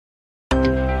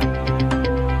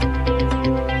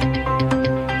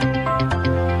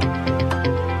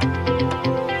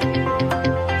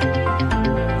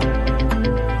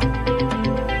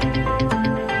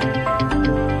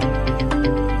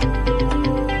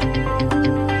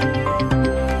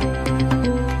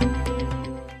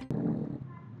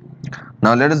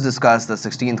Now let us discuss the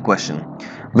 16th question.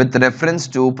 With reference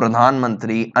to Pradhan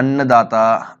Mantri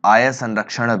Annadata Aya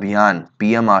Sanrakshan Abhiyan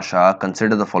PM Asha,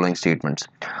 consider the following statements.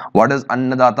 What is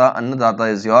Annadata? Annadata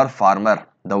is your farmer,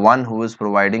 the one who is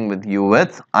providing with you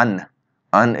with Ann.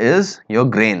 Ann is your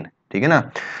grain. ठीक है ना?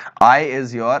 I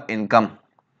is your income.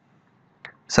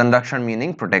 Sanrakshan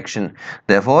meaning protection.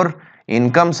 Therefore,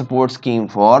 income support scheme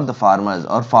for the farmers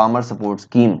or farmer support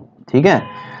scheme. ठीक है?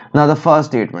 Now the first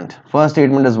statement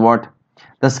is what?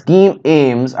 The scheme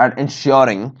aims at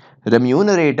ensuring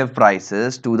remunerative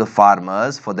prices to the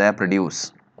farmers for their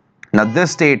produce. Now this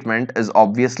statement is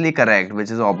obviously correct, which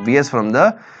is obvious from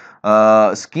the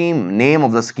name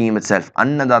of the scheme itself,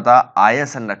 Annadata Aya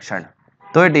Sanrakshan.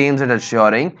 So it aims at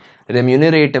ensuring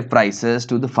remunerative prices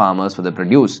to the farmers for their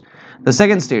produce. The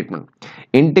second statement,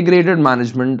 integrated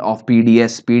management of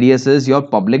PDS. PDS is your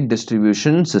public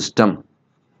distribution system,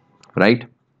 right?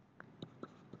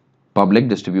 Public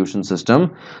distribution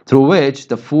system through which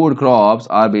the food crops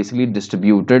are basically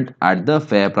distributed at the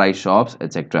fair price shops,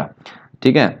 etc.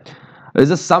 ठीक है?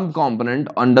 Is a sub component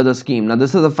under the scheme. Now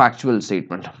this is a factual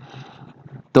statement.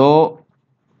 So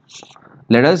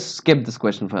let us skip this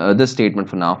this statement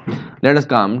for now. Let us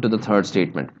come to the third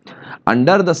statement.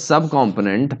 Under the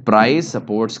sub-component price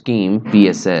support scheme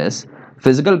PSS,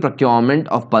 physical procurement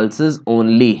of pulses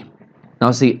only.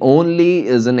 Now see, only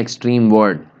is an extreme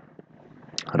word,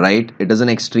 right? It is an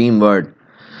extreme word.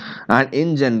 And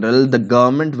in general, the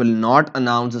government will not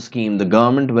announce a scheme. The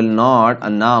government will not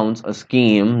announce a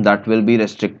scheme that will be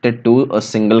restricted to a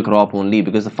single crop only,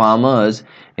 because the farmers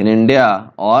in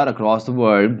India or across the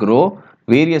world grow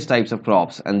various types of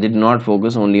crops and they do not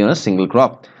focus only on a single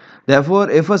crop. Therefore,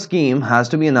 if a scheme has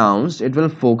to be announced, it will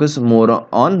focus more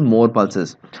on more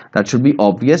pulses. That should be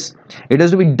obvious. It is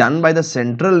to be done by the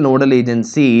central nodal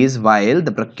agencies, while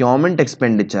the procurement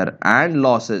expenditure and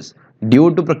losses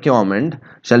due to procurement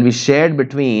shall be shared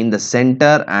between the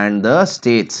center and the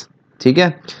states.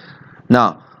 Okay?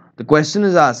 Now, the question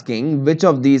is asking which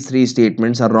of these three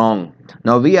statements are wrong.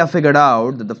 Now, we have figured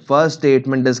out that the first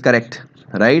statement is correct,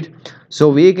 right? So,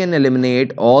 we can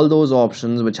eliminate all those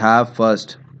options which have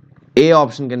first. A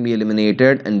option can be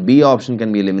eliminated and B option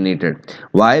can be eliminated.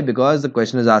 Why? Because the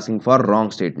question is asking for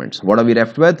wrong statements. What are we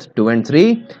left with? 2 and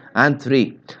 3 and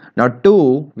 3. Now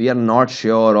 2 we are not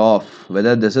sure of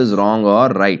whether this is wrong or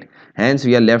right. Hence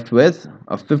we are left with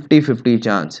a 50-50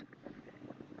 chance.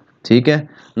 Okay?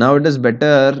 Now it is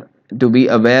better to be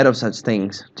aware of such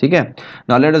things. Okay?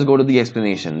 Now let us go to the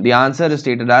explanation. The answer is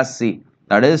stated as C.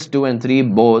 That is 2 and 3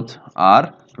 both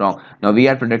are wrong. Now we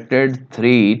had predicted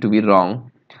 3 to be wrong.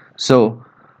 So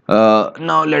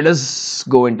now let us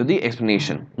go into the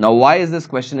explanation. Now why is this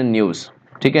question in news?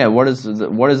 Okay, what is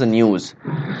the news?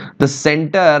 The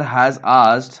center has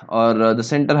asked, or the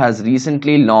center has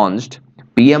recently launched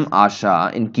PM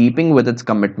Asha in keeping with its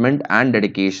commitment and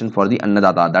dedication for the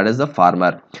Annadata, that is the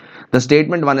farmer. The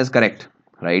statement 1 is correct,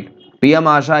 right? PM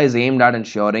Asha is aimed at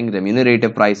ensuring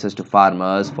remunerative prices to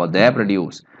farmers for their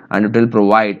produce, and it will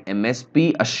provide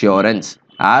MSP assurance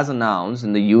as announced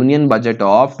in the Union Budget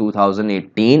of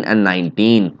 2018 and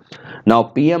 19. Now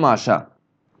PM Asha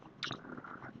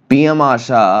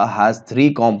has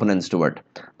three components to it.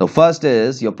 The first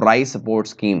is your price support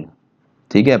scheme.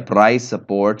 Okay, price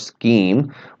support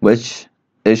scheme, which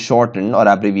is shortened or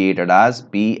abbreviated as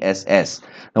PSS.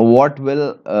 Now what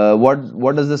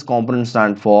does this component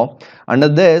stand for? Under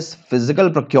this,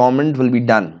 physical procurement will be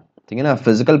done. Okay, na?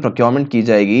 Physical procurement की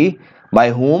जाएगी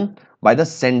by whom? By the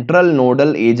central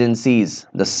nodal agencies.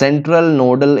 The central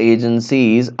nodal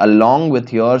agencies along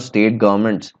with your state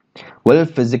governments will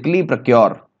physically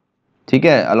procure.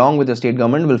 Okay, along with the state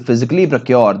government will physically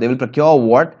procure. They will procure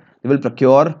what? They will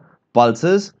procure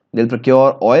pulses, they'll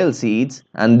procure oil seeds,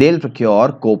 and they'll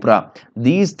procure copra.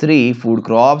 These three food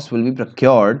crops will be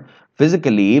procured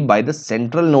physically by the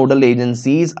central nodal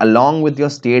agencies along with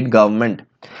your state government.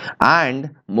 And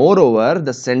moreover,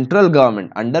 the central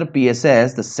government under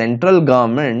PSS, the central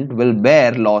government will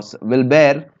bear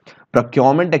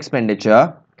procurement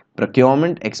expenditure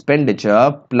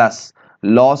plus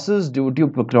losses due to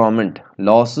procurement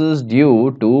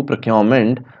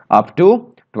up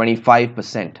to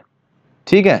 25%.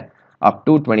 Okay, up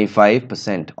to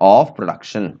 25% of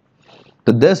production.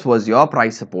 So this was your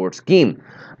price support scheme.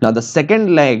 Now the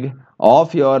second leg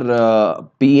of your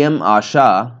PM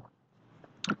Asha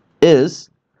is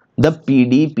the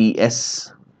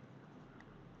PDPS,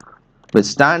 which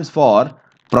stands for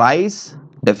Price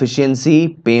Deficiency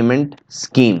Payment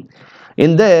Scheme.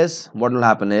 In this, what will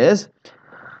happen is,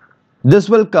 this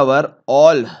will cover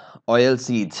all oil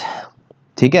seeds.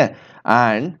 Okay?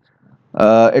 And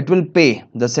it will pay,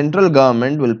 the central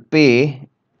government will pay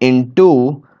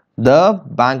into the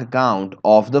bank account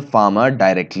of the farmer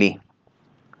directly.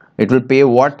 It will pay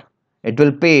what? It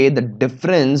will pay the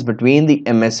difference between the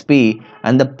MSP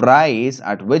and the price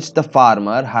at which the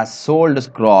farmer has sold his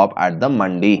crop at the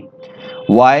mandi.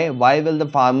 Why will the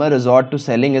farmer resort to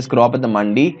selling his crop at the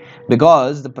mandi?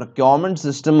 Because the procurement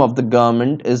system of the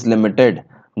government is limited.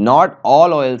 Not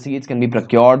all oil seeds can be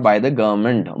procured by the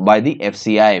government, by the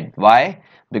FCI. Why?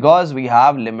 Because we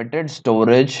have limited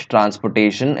storage,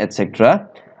 transportation, etc.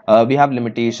 We have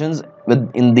limitations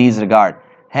in these regard.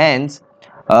 Hence,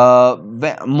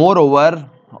 moreover,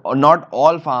 not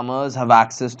all farmers have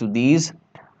access to these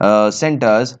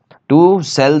centers to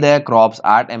sell their crops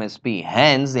at MSP.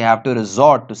 Hence, they have to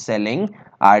resort to selling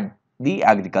at the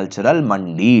agricultural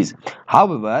mandis.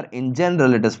 However, in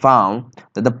general, it is found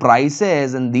that the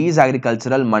prices in these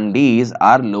agricultural mandis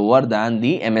are lower than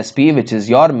the MSP, which is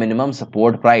your minimum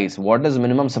support price. What is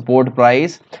minimum support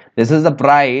price? This is the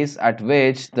price at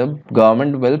which the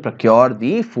government will procure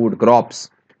the food crops.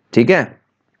 Okay?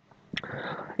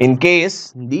 In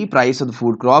case the price of the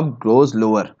food crop grows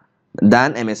lower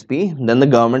than MSP, then the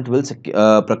government will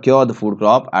procure the food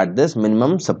crop at this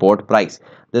minimum support price.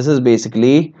 This is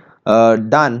basically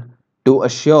done to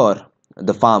assure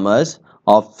the farmers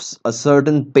of a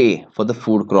certain pay for the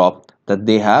food crop that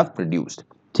they have produced.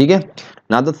 Okay?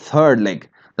 Now the third leg.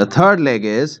 The third leg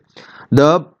is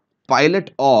the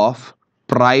pilot of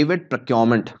private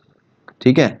procurement.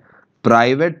 Okay?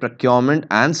 Private procurement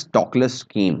and stock list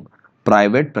scheme.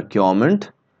 Private procurement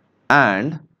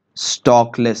and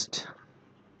stock list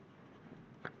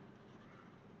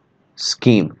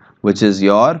scheme, which is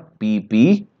your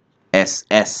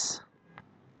PPSS.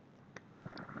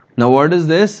 Now what is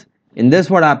this? In this,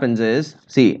 what happens is,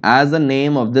 see, as the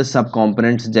name of this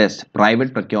subcomponent suggests,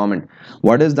 private procurement,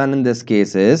 what is done in this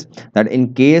case is that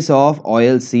in case of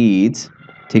oil seeds,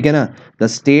 the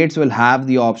states will have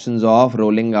the options of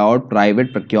rolling out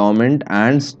private procurement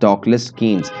and stock list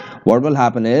schemes. What will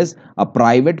happen is a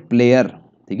private player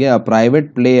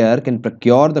can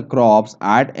procure the crops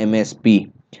at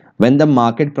MSP when the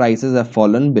market prices have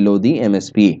fallen below the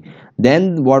MSP.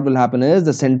 Then what will happen is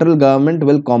the central government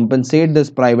will compensate this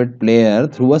private player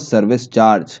through a service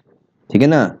charge. He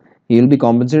will be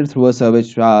compensated through a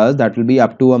service charge that will be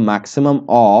up to a maximum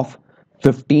of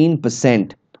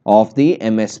 15% of the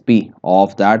MSP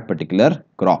of that particular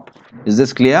crop. Is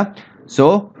this clear?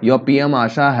 So your PM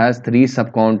Asha has three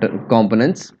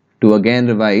subcomponents. To again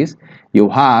revise, you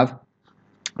have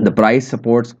the price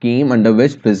support scheme, under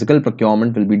which physical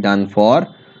procurement will be done for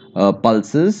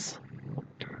pulses,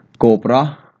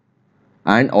 copra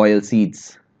and oil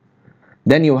seeds.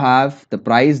 Then you have the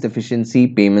price deficiency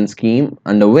payment scheme,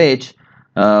 under which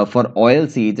for oil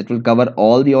seeds it will cover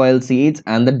all the oil seeds,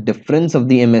 and the difference of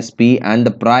the MSP and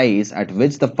the price at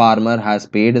which the farmer has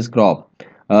paid his crop,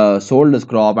 sold his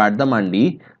crop at the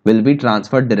mandi, will be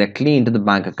transferred directly into the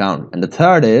bank account. And the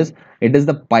third is, it is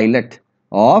the pilot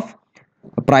of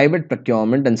a private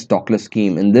procurement and stock list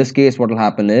scheme. In this case, what will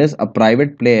happen is a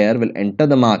private player will enter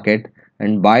the market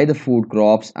and buy the food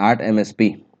crops at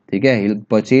MSP. Okay, he'll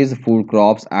purchase the food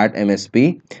crops at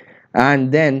MSP,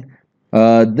 and then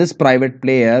this private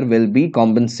player will be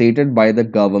compensated by the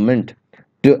government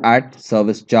at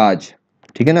service charge.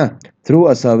 Through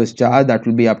a service charge that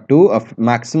will be up to a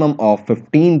maximum of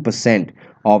 15%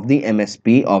 of the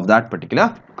MSP of that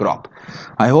particular crop.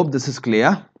 I hope this is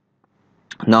clear.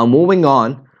 Now moving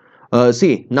on,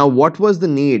 see, now what was the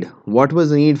need? What was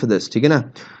the need for this?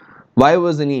 Why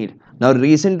was the need? Now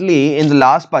recently in the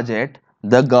last budget,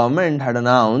 the government had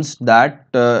announced that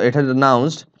it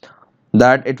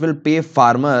will pay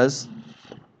farmers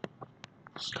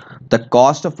the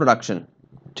cost of production.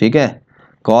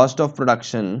 Cost of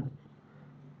production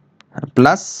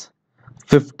plus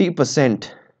 50%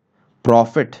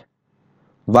 profit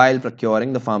while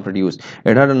procuring the farm produce.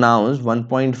 It had announced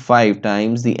 1.5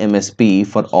 times the MSP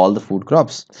for all the food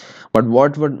crops. But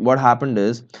what happened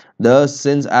is,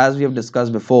 since as we have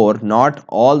discussed before, not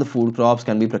all the food crops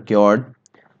can be procured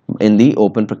in the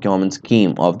open procurement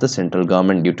scheme of the central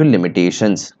government due to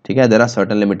limitations. There are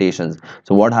certain limitations.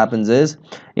 So what happens is,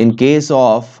 in case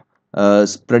of a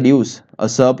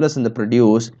surplus in the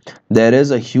produce, there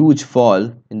is a huge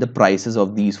fall in the prices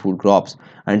of these food crops.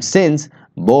 And since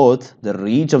both the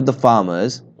reach of the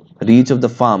farmers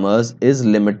is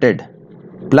limited,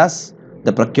 plus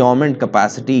the procurement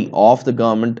capacity of the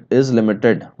government is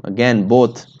limited, again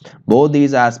both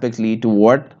these aspects lead to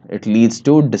what? It leads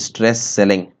to distress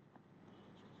selling.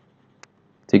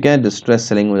 Distress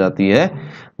selling हो जाती है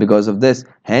because of this.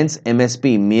 Hence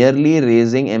MSP, merely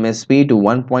raising MSP to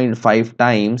 1.5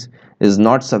 times is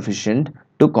not sufficient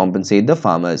to compensate the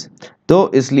farmers. तो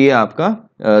इसलिए आपका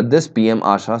this PM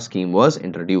ASHA scheme was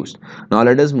introduced. Now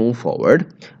let us move forward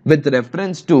with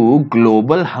reference to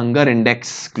Global Hunger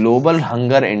Index. Global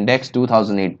Hunger Index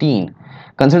 2018.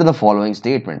 Consider the following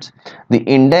statements. The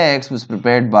index was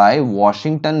prepared by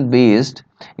Washington-based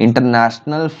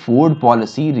International Food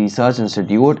Policy Research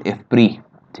Institute (IFPRI).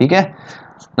 ठीक है?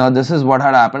 Now this is what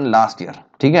had happened last year.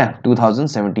 ठीक है,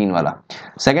 2017 वाला.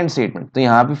 Second statement, तो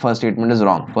यहाँ पे first statement is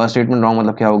wrong. First statement wrong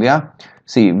मतलब क्या हो गया?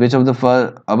 See, which of the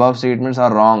above statements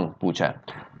are wrong पूछा है.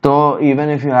 तो even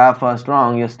if you have first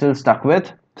wrong, you're still stuck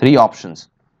with 3 options.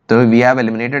 So we have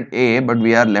eliminated A, but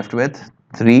we are left with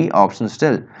 3 options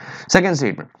still. Second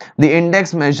statement, the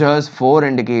index measures 4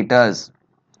 indicators.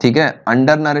 ठीक है,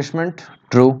 undernourishment,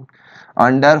 true.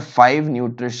 Under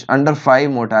 5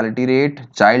 mortality rate,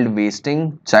 child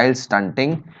wasting, child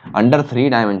stunting, under 3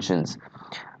 dimensions.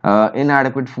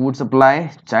 Inadequate food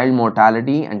supply, child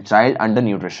mortality, and child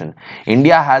undernutrition.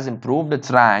 India has improved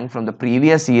its rank from the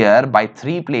previous year by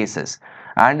 3 places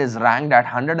and is ranked at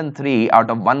 103 out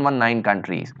of 119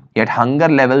 countries. Yet hunger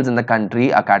levels in the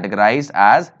country are categorized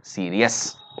as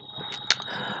serious.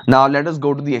 Now let us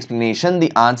go to the explanation.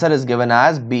 The answer is given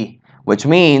as B, which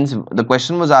means the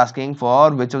question was asking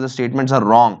for which of the statements are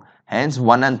wrong. Hence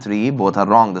 1 and 3 both are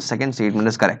wrong. The second statement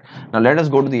is correct. Now let us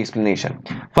go to the explanation.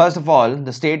 First of all,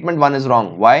 the statement 1 is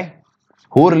wrong. Why?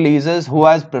 Who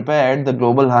has prepared the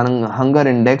Global Hunger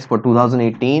Index for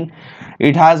 2018?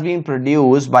 It has been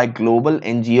produced by global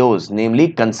NGOs, namely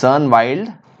Concern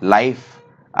Wildlife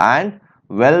and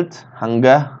Wealth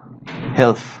Hunger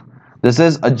Health. This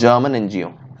is a German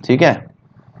NGO. Okay?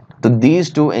 So these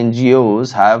 2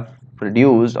 NGOs have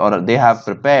produced, or they have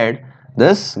prepared,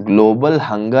 this Global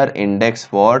Hunger Index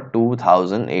for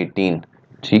 2018.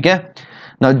 Okay?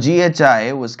 Now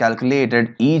GHI was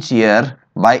calculated each year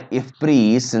by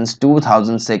IFPRI since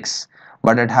 2006,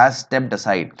 but it has stepped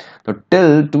aside. So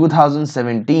till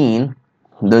 2017,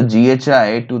 the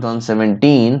GHI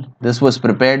 2017, this was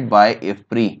prepared by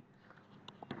IFPRI.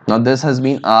 Now this has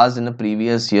been asked in the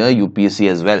previous year UPSC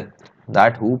as well,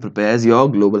 that who prepares your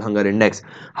Global Hunger Index.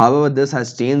 However, this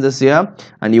has changed this year,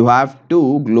 and you have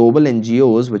 2 global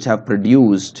NGOs which have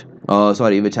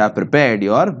prepared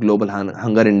your Global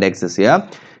Hunger Index this year.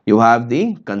 You have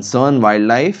the Concern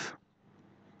Wildlife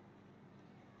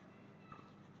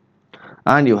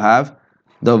and you have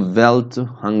the Wealth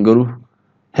Hunger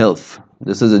Health.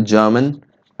 This is a German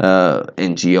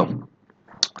NGO.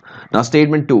 Now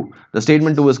statement 2. The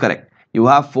statement 2 is correct. You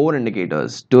have 4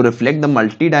 indicators. To reflect the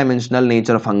multidimensional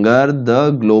nature of hunger,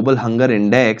 the Global Hunger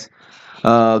Index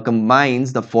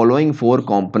combines the following 4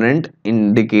 component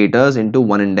indicators into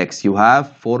one index. You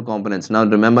have 4 components. Now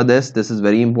remember this is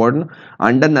very important.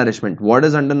 Undernourishment. What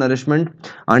is undernourishment?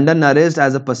 Undernourished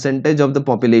as a percentage of the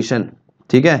population.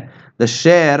 Okay? The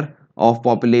share of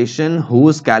population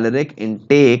whose caloric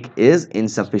intake is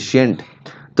insufficient.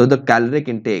 So the caloric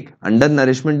intake,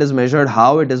 undernourishment is measured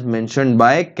how? It is mentioned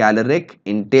by caloric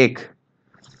intake.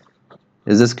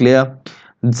 Is this clear?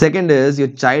 Second is your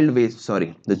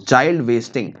the child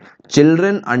wasting.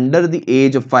 Children under the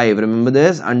age of 5, remember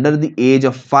this, under the age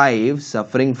of 5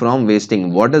 suffering from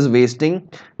wasting. What is wasting?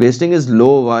 Wasting is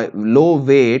low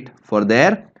weight for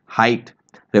their height,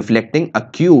 reflecting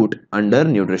acute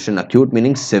undernutrition. Acute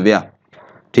meaning severe.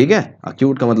 ठीक है,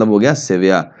 acute का मतलब हो गया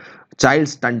severe. Child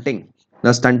stunting.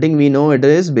 Now stunting, we know it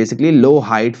is basically low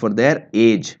height for their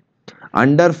age.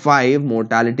 Under 5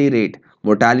 mortality rate.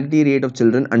 Mortality rate of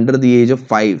children under the age of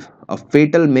 5. A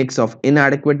fatal mix of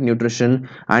inadequate nutrition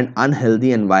and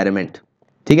unhealthy environment.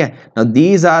 Okay? Now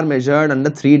these are measured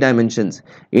under 3 dimensions.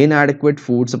 Inadequate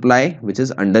food supply, which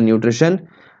is undernutrition.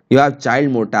 You have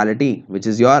child mortality, which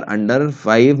is your under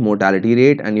 5 mortality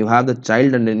rate, and you have the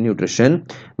child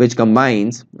undernutrition, which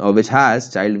combines or which has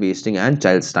child wasting and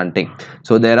child stunting.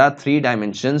 So there are 3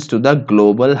 dimensions to the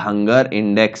Global Hunger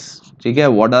Index. Okay,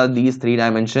 what are these 3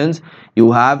 dimensions?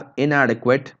 You have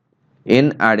inadequate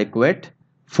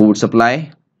food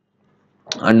supply,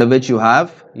 under which you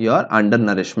have your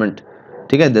undernourishment.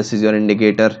 Okay, this is your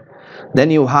indicator.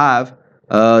 Then you have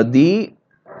the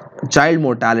child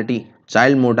mortality.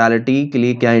 Child mortality के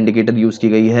लिए क्या indicator use की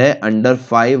गई है? Under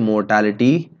 5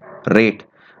 mortality rate.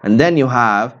 And then you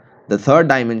have the third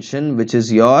dimension which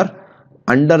is your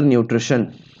under nutrition.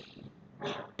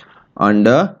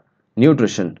 Under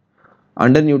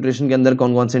nutrition के अंदर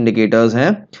कौन कौन से इंडिकेटर्स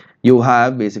हैं? You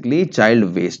have basically child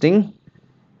wasting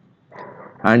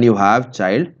and you have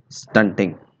child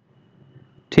stunting.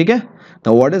 ठीक है.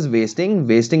 Now what is wasting?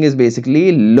 Wasting is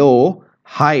basically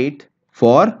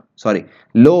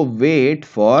low weight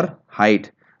for height.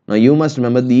 Now you must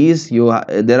remember these.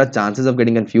 There are chances of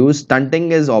getting confused.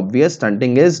 Stunting is obvious.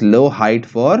 Stunting is low height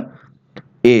for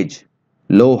age.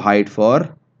 Low height for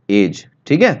age.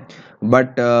 ठीक है?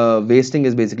 But wasting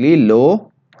is basically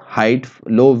low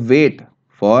weight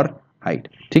for height.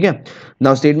 ठीक है?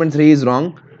 Now statement 3 is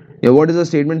wrong. What is the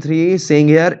statement 3 saying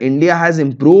here? India has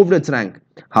improved its rank.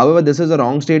 However, this is a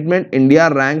wrong statement. India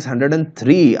ranks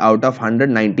 103 out of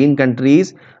 119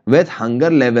 countries with hunger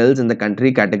levels in the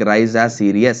country categorized as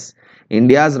serious.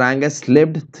 India's rank has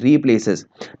slipped 3 places.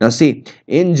 Now see,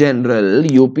 in general,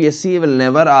 UPSC will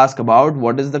never ask about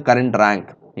what is the current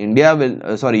rank.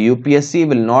 UPSC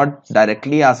will not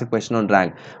directly ask a question on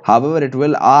rank. However, it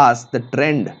will ask the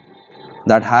trend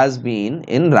that has been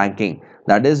in ranking.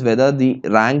 That is whether the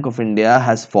rank of India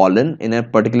has fallen in a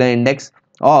particular index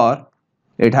or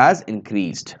it has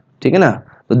increased. ठीक है ना?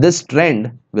 So this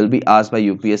trend will be asked by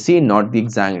UPSC, not the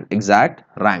exact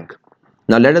rank.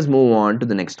 Now let us move on to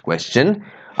the next question.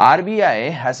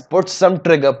 RBI has put some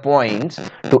trigger points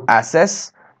to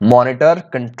assess, monitor,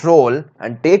 control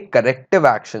and take corrective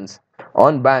actions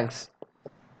on banks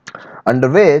on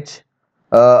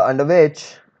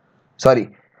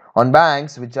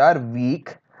banks which are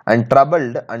weak and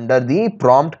troubled under the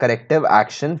prompt corrective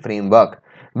action framework.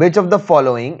 Which of the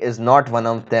following is not one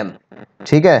of them?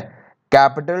 ठीक है?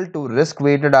 Capital to risk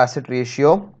weighted asset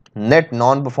ratio, net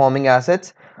non-performing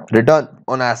assets, return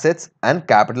on assets and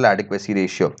capital adequacy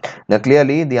ratio. Now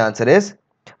clearly the answer is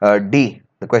D.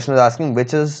 The question is asking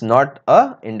which is not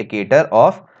a indicator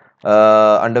of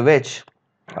under which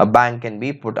a bank can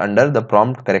be put under the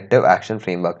prompt corrective action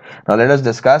framework. Now let us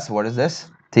discuss what is this.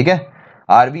 ठीक है?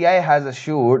 RBI has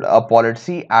issued a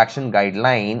policy action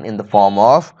guideline in the form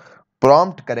of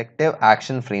prompt corrective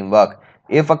action framework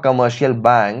if a commercial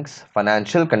bank's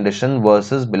financial condition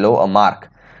versus below a mark.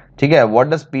 ठीक है? What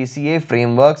does PCA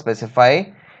framework specify?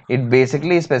 It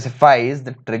basically specifies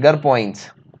the trigger points.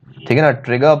 ठीक है ना?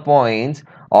 Trigger points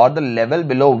or the level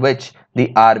below which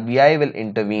the RBI will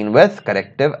intervene with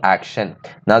corrective action.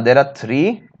 Now there are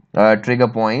 3 trigger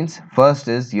points. First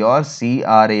is your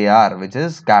CRAR, which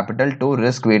is capital to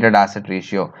risk weighted asset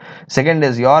ratio. Second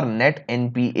is your net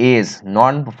NPAs,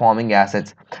 non-performing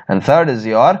assets, and third is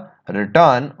your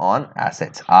return on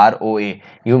assets, ROA.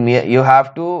 You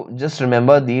have to just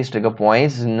remember these trigger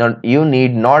points. You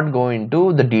need not go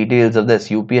into the details of this.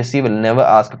 UPSC will never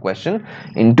ask a question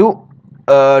into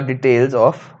details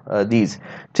of these.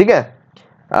 ठीक है?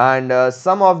 And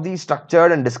some of the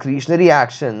structured and discretionary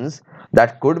actions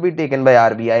that could be taken by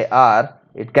RBI are,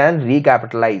 it can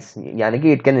recapitalize, yani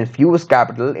ki it can infuse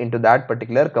capital into that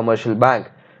particular commercial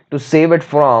bank to save it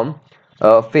from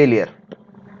failure.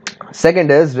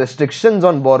 Second is restrictions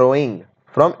on borrowing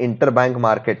from interbank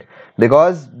market,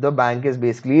 because the bank is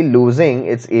basically losing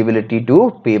its ability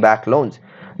to pay back loans.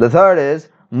 The third is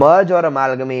merge or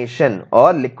amalgamation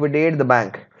or liquidate the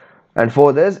bank. And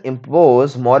fourth is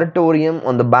impose moratorium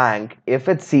on the bank if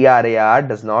its CRAR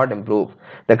does not improve.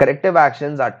 The corrective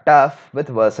actions are tough with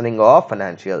worsening of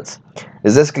financials.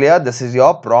 Is this clear? This is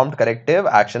your prompt corrective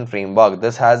action framework.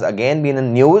 This has again been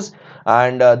in news,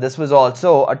 and this was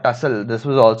also a tussle. This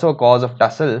was also a cause of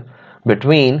tussle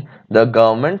between the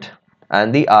government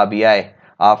and the RBI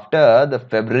after the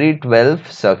February 12th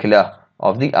circular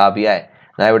of the RBI.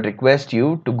 Now I would request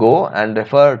you to go and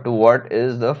refer to what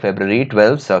is the February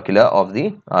 12th circular of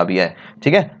the RBI.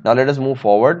 Okay? Now let us move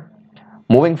forward.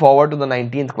 Moving forward to the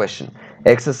 19th question.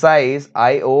 Exercise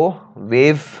IO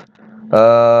Wave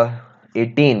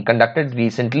 18 conducted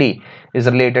recently is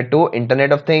related to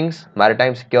Internet of Things,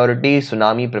 maritime security,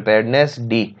 tsunami preparedness,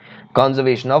 D,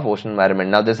 conservation of ocean environment.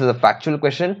 Now this is a factual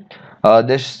question.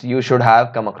 This you should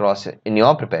have come across in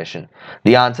your preparation.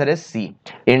 The answer is C.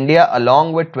 India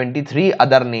along with 23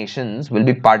 other nations will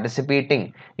be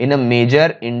participating in a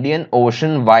major Indian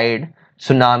Ocean-wide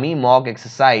tsunami mock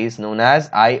exercise known as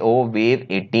IO Wave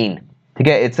 18.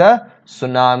 Okay, it's a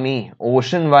tsunami,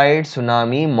 ocean-wide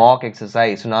tsunami mock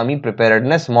exercise, tsunami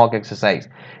preparedness mock exercise.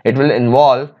 It will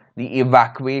involve the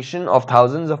evacuation of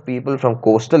thousands of people from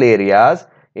coastal areas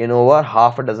in over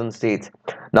half a dozen states.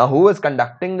 Now, who is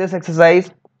conducting this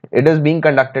exercise? It is being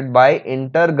conducted by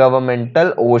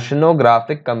Intergovernmental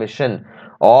Oceanographic Commission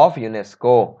of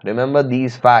UNESCO. Remember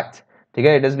these facts.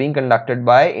 Okay, it is being conducted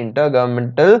by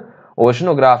Intergovernmental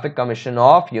Oceanographic Commission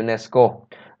of UNESCO.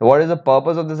 What is the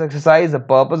purpose of this exercise? The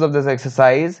purpose of this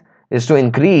exercise is to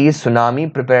increase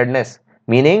tsunami preparedness,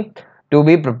 meaning to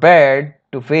be prepared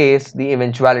to face the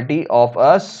eventuality of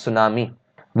a tsunami.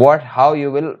 How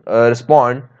you will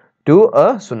respond to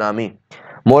a tsunami.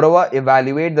 Moreover,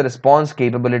 evaluate the response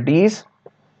capabilities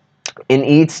in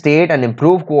each state and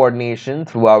improve coordination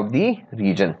throughout the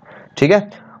region. Okay?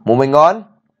 Moving on.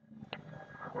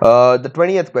 The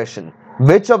 20th question.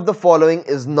 Which of the following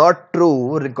is not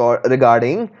true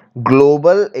regarding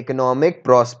Global Economic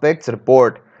Prospects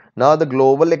Report? Now, the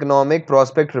Global Economic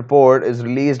Prospect Report is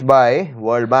released by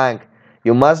World Bank.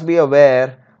 You must be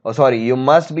aware, you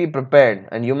must be prepared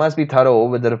and you must be thorough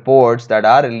with the reports that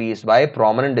are released by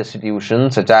prominent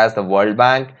institutions such as the World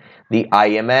Bank, the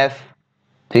IMF.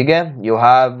 Okay? You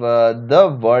have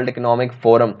the World Economic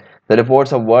Forum. The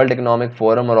reports of World Economic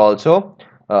Forum are also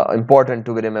important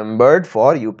to be remembered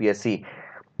for UPSC.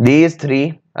 These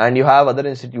three, and you have other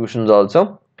institutions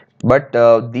also, but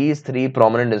these three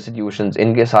prominent institutions,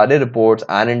 इनके सारे reports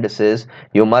and indices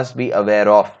you must be aware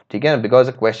of, ठीक है? Because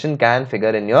a question can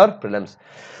figure in your prelims.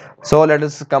 So let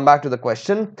us come back to the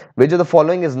question. Which of the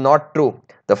following is not true?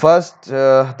 The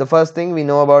first thing we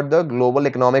know about the Global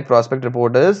Economic Prospect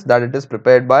Report is that it is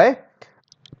prepared by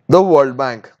the World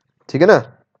Bank. ठीक है ना?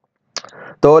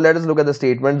 So let us look at the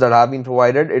statements that have been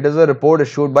provided. It is a report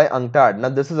issued by UNCTAD. Now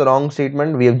this is a wrong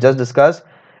statement we have just discussed.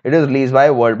 It is released by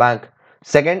World Bank.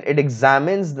 Second, it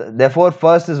examines, therefore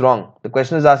first is wrong. The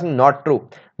question is asking not true.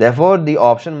 Therefore the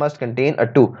option must contain a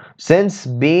 2. Since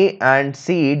B and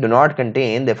C do not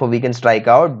contain, therefore we can strike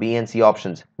out B and C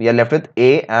options. We are left with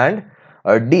A and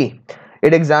D.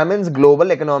 It examines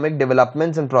global economic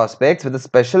developments and prospects with a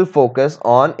special focus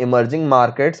on emerging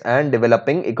markets and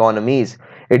developing economies.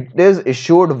 It is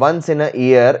issued once in a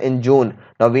year in June.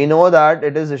 Now we know that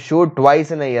it is issued twice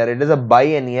in a year. It is a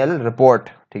biennial report.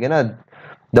 ठीक है ना?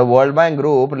 The World Bank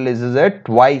Group releases it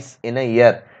twice in a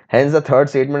year. Hence the third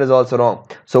statement is also wrong.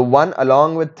 So 1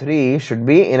 along with 3 should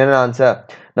be in an answer.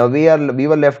 Now we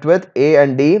were left with A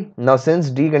and D. Now since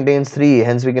D contains 3,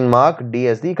 hence we can mark D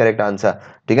as the correct answer.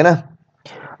 ठीक है ना?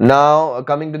 Now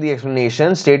coming to the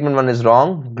explanation, statement 1 is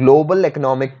wrong. Global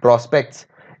Economic Prospects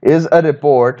is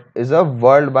a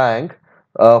World Bank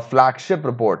flagship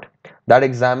report that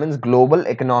examines global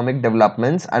economic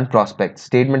developments and prospects.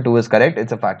 Statement 2 is correct.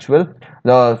 It's a factual.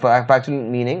 The factual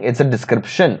meaning it's a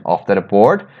description of the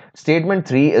report. Statement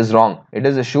 3 is wrong. It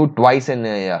is issued twice in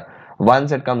a year.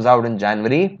 Once it comes out in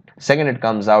January, second it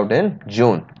comes out in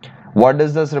June. What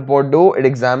does this report do? It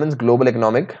examines global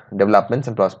economic developments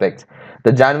and prospects.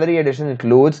 The January edition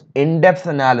includes in-depth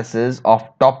analysis of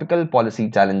topical policy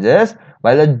challenges,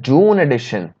 while the June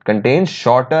edition contains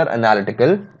shorter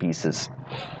analytical pieces.